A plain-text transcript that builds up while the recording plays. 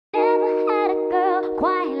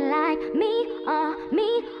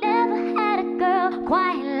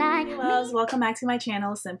loves, welcome back to my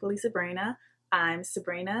channel, Simply Subrena. I'm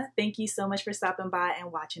Subrena. Thank you so much for stopping by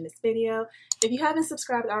and watching this video. If you haven't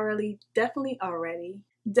subscribed already,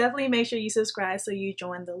 definitely make sure you subscribe so you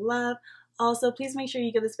join the love. Also, please make sure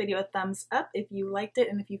you give this video a thumbs up if you liked it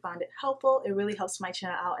and if you found it helpful. It really helps my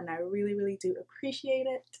channel out and I really do appreciate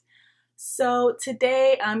it. So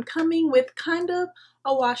today I'm coming with kind of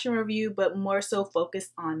a wash and review, but more so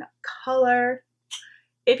focused on color.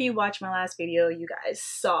 If you watched my last video, you guys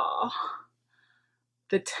saw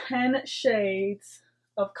the 10 shades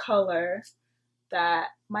of color that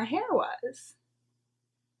my hair was.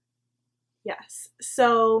 Yes,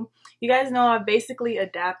 so you guys know I've basically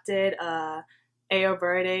adapted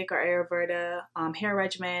ayurvedic or Ayurveda hair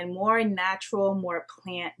regimen, more natural, more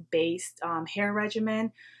plant-based hair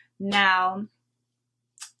regimen. Now,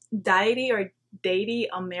 Deity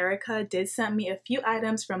America did send me a few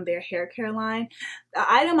items from their hair care line. The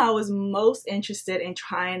item I was most interested in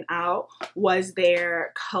trying out was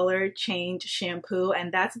their color change shampoo,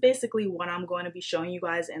 and that's basically what I'm going to be showing you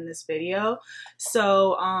guys in this video.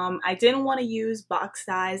 So I didn't want to use box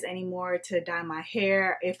dyes anymore to dye my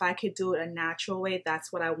hair. If I could do it a natural way,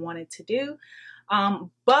 that's what I wanted to do.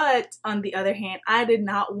 But on the other hand, I did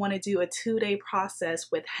not want to do a 2-day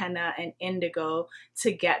process with henna and indigo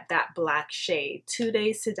to get that black shade. 2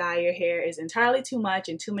 days to dye your hair is entirely too much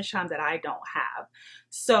and too much time that I don't have.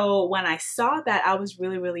 So when I saw that, I was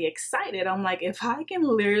really excited. I'm like, if I can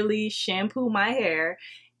literally shampoo my hair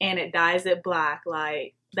and it dyes it black,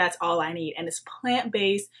 like, that's all I need. And it's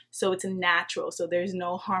plant-based, so it's natural, so there's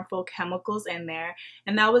no harmful chemicals in there.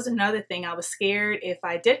 And that was another thing. I was scared if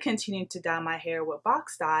I did continue to dye my hair with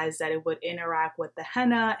box dyes that it would interact with the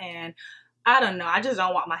henna, and I don't know, I just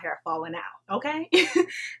don't want my hair falling out, okay?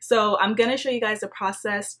 So I'm gonna show you guys the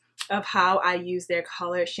process of how I use their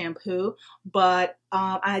color shampoo, but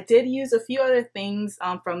I did use a few other things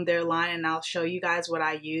from their line, and I'll show you guys what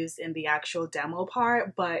I used in the actual demo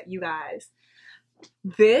part. But you guys,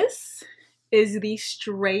 this is the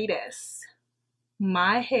straightest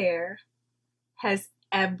my hair has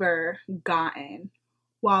ever gotten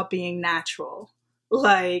while being natural.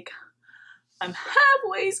 Like, I'm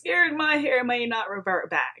halfway scared my hair may not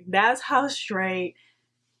revert back. That's how straight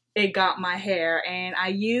it got my hair. And I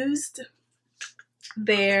used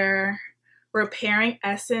their Repairing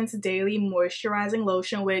Essence Daily Moisturizing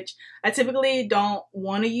Lotion, which I typically don't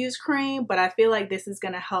want to use cream, but I feel like this is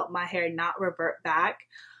going to help my hair not revert back.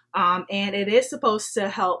 And it is supposed to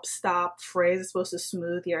help stop frizz. It's supposed to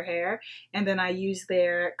smooth your hair. And then I use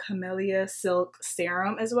their Camellia Silk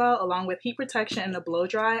Serum as well, along with heat protection and the blow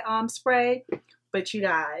dry spray. But you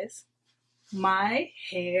guys, my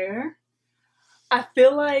hair, I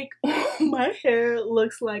feel like my hair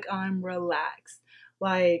looks like I'm relaxed.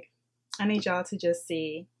 Like, I need y'all to just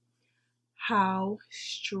see how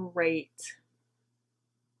straight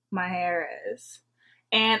my hair is.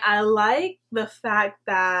 And I like the fact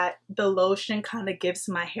that the lotion kind of gives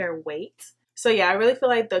my hair weight. So yeah, I really feel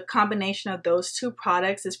like the combination of those two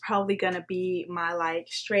products is probably going to be my like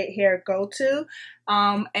straight hair go-to.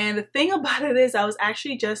 And the thing about it is I was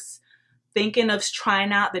actually just thinking of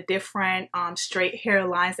trying out the different straight hair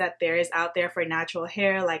lines that there is out there for natural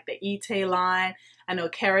hair, like the Ite line. I know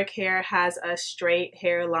Carrick Hair has a straight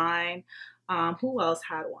hair line. Who else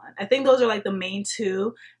had one? I think those are like the main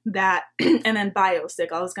two that, and then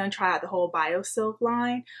BioSilk. I was going to try out the whole BioSilk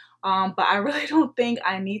line, but I really don't think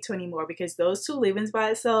I need to anymore because those two leave-ins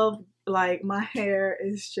by itself, like, my hair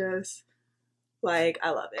is just, like,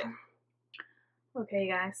 I love it. Okay,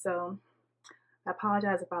 guys, so I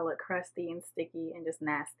apologize if I look crusty and sticky and just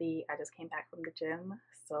nasty. I just came back from the gym,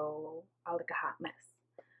 so I look a hot mess.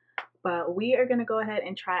 But we are going to go ahead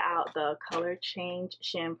and try out the color change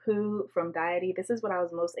shampoo from Deity. This is what I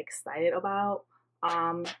was most excited about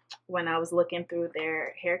when I was looking through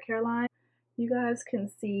their hair care line. You guys can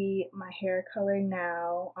see my hair color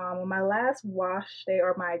now. On my last wash day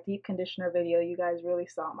or my deep conditioner video, you guys really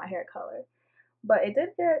saw my hair color. But it did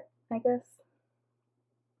get, I guess,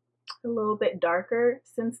 a little bit darker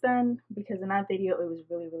since then, because in that video it was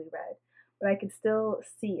really red. But I can still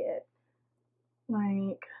see it.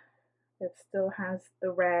 Like, it still has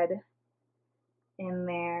the red in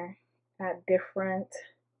there at different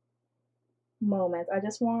moments. I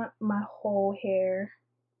just want my whole hair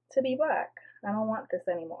to be black. I don't want this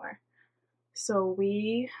anymore. So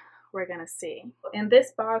we're gonna see. In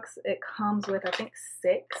this box, it comes with, I think,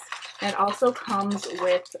 6. It also comes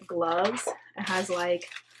with gloves. It has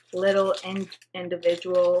like little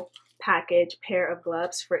individual package pair of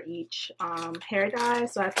gloves for each hair dye,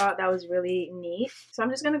 so I thought that was really neat. So I'm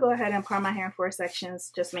just going to go ahead and part my hair in 4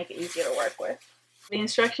 sections, just make it easier to work with. The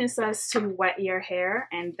instruction says to wet your hair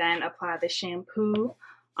and then apply the shampoo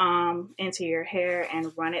into your hair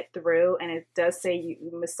and run it through, and it does say you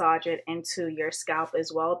massage it into your scalp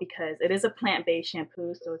as well, because it is a plant-based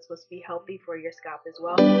shampoo, so it's supposed to be healthy for your scalp as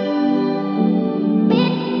well.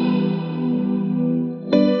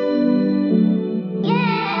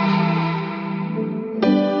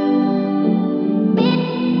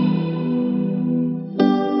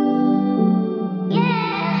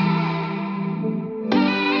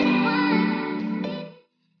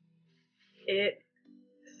 It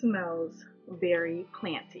smells very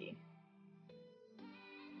planty.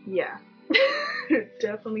 Yeah, it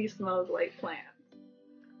definitely smells like plants.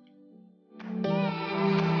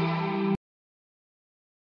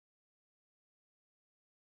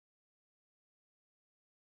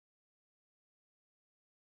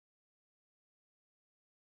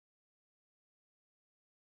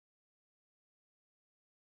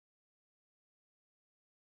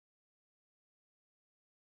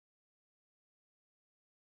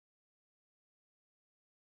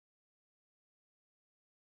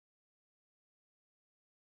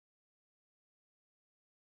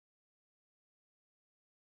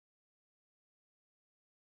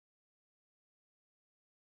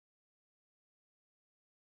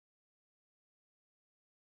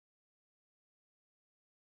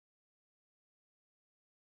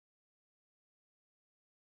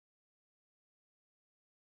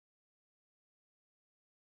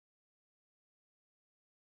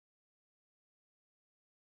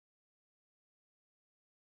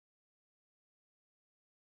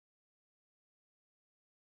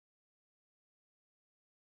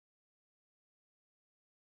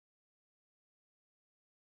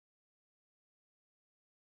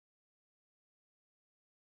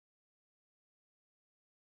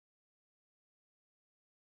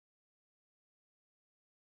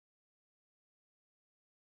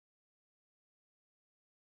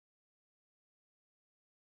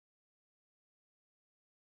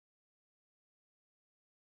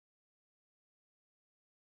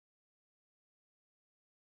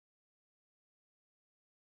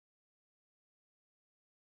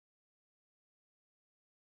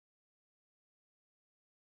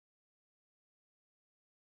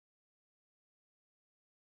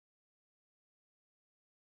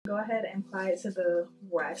 Go ahead and apply it to the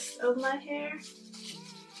rest of my hair,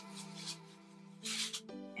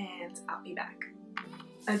 and I'll be back.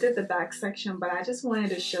 I did the back section, but I just wanted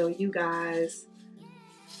to show you guys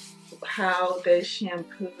how this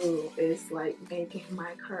shampoo is like making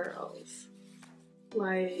my curls.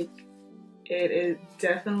 Like, it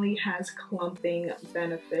definitely has clumping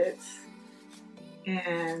benefits,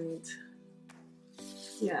 and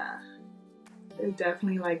yeah, it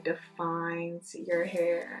definitely like defines your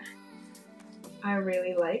hair. I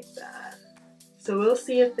really like that. So we'll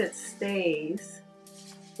see if it stays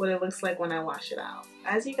what it looks like when I wash it out.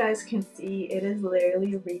 As you guys can see, it is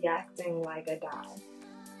literally reacting like a dye.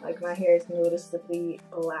 Like, my hair is noticeably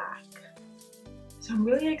black. So I'm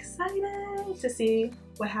really excited to see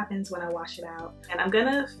what happens when I wash it out. And I'm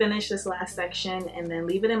gonna finish this last section and then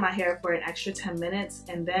leave it in my hair for an extra 10 minutes.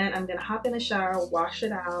 And then I'm gonna hop in the shower, wash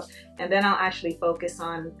it out, and then I'll actually focus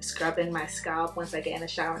on scrubbing my scalp once I get in the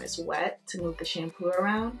shower and it's wet to move the shampoo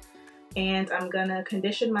around. And I'm gonna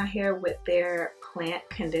condition my hair with their plant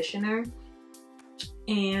conditioner.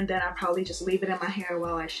 And then I'll probably just leave it in my hair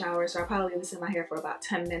while I shower. So I'll probably leave this in my hair for about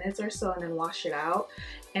 10 minutes or so and then wash it out.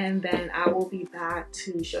 And then I will be back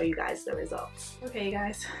to show you guys the results. Okay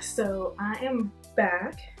guys, so I am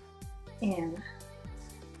back, and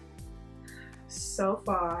so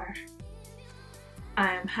far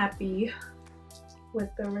I am happy with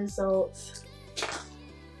the results.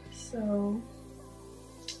 So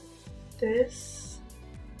this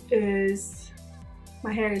is,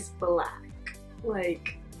 my hair is black.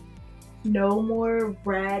 Like, no more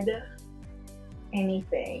red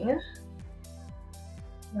anything.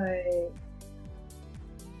 Like,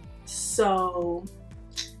 so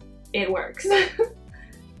it works.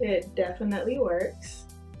 It definitely works.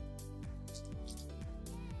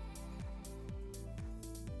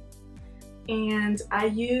 And I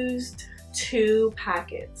used 2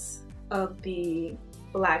 packets of the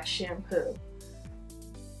black shampoo.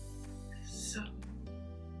 So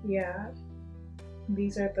yeah,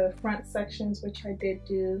 these are the front sections, which I did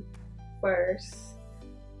do first.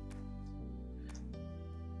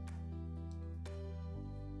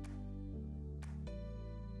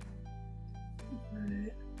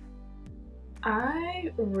 But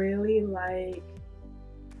I really like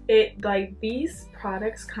it. Like, these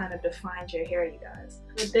products kind of defined your hair, you guys.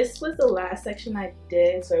 But this was the last section I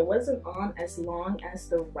did, so it wasn't on as long as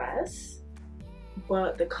the rest.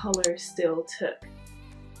 but the color still took.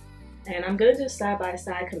 And I'm gonna do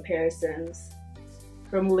side-by-side comparisons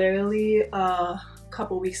from literally a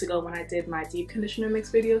couple weeks ago when I did my deep conditioner mix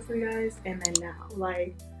video for you guys, and then now.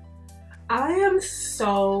 Like, I am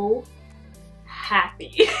so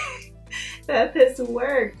happy that this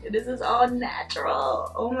worked. This is all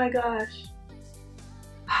natural. Oh my gosh.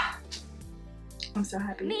 I'm so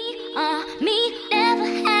happy. Me never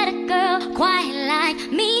had a girl quite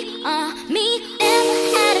like me. Me never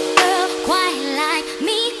had a girl quite like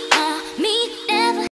me.